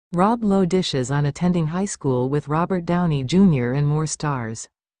Rob Lowe dishes on attending high school with Robert Downey Jr. and more stars.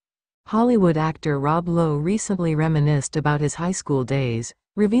 Hollywood actor Rob Lowe recently reminisced about his high school days,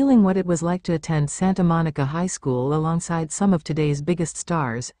 revealing what it was like to attend Santa Monica High School alongside some of today's biggest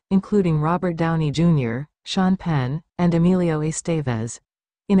stars, including Robert Downey Jr., Sean Penn, and Emilio Estevez.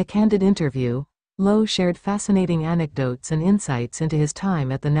 In a candid interview, Lowe shared fascinating anecdotes and insights into his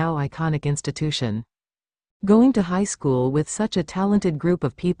time at the now iconic institution. "Going to high school with such a talented group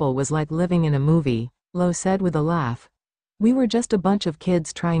of people was like living in a movie," Lowe said with a laugh. "We were just a bunch of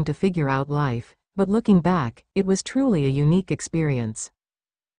kids trying to figure out life, but looking back, it was truly a unique experience."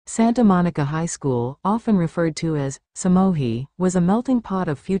 Santa Monica High School, often referred to as Samohi, was a melting pot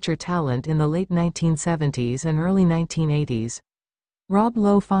of future talent in the late 1970s and early 1980s. Rob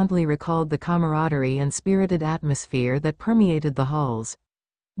Lowe fondly recalled the camaraderie and spirited atmosphere that permeated the halls.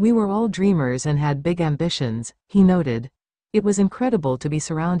 "We were all dreamers and had big ambitions," he noted. "It was incredible to be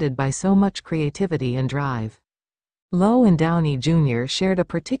surrounded by so much creativity and drive." Lowe and Downey Jr. shared a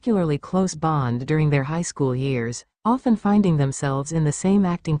particularly close bond during their high school years, often finding themselves in the same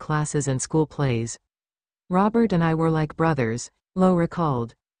acting classes and school plays. "Robert and I were like brothers," Lowe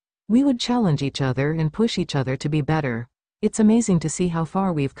recalled. "We would challenge each other and push each other to be better. It's amazing to see how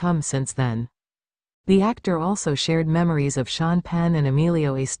far we've come since then." The actor also shared memories of Sean Penn and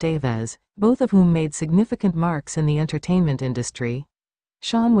Emilio Estevez, both of whom made significant marks in the entertainment industry.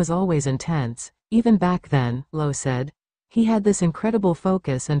 "Sean was always intense, even back then," Lowe said. "He had this incredible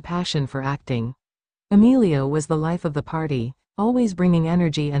focus and passion for acting. Emilio was the life of the party, always bringing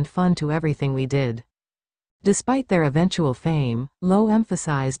energy and fun to everything we did." Despite their eventual fame, Lowe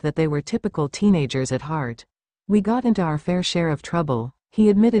emphasized that they were typical teenagers at heart. "We got into our fair share of trouble," he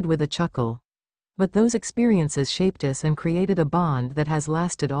admitted with a chuckle. "But those experiences shaped us and created a bond that has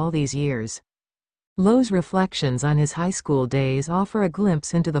lasted all these years." Lowe's reflections on his high school days offer a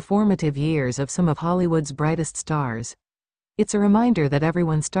glimpse into the formative years of some of Hollywood's brightest stars. "It's a reminder that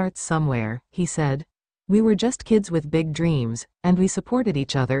everyone starts somewhere," he said. "We were just kids with big dreams, and we supported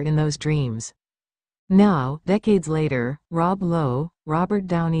each other in those dreams." Now, decades later, Rob Lowe, Robert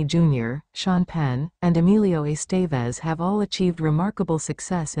Downey Jr., Sean Penn, and Emilio Estevez have all achieved remarkable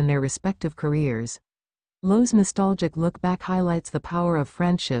success in their respective careers. Lowe's nostalgic look back highlights the power of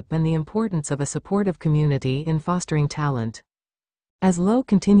friendship and the importance of a supportive community in fostering talent. As Lowe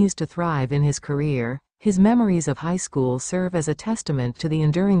continues to thrive in his career, his memories of high school serve as a testament to the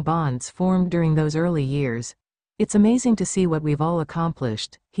enduring bonds formed during those early years. "It's amazing to see what we've all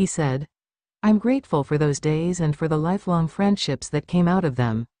accomplished," he said. "I'm grateful for those days and for the lifelong friendships that came out of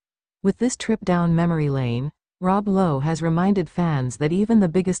them." With this trip down memory lane, Rob Lowe has reminded fans that even the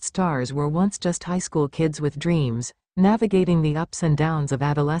biggest stars were once just high school kids with dreams, navigating the ups and downs of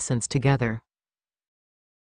adolescence together.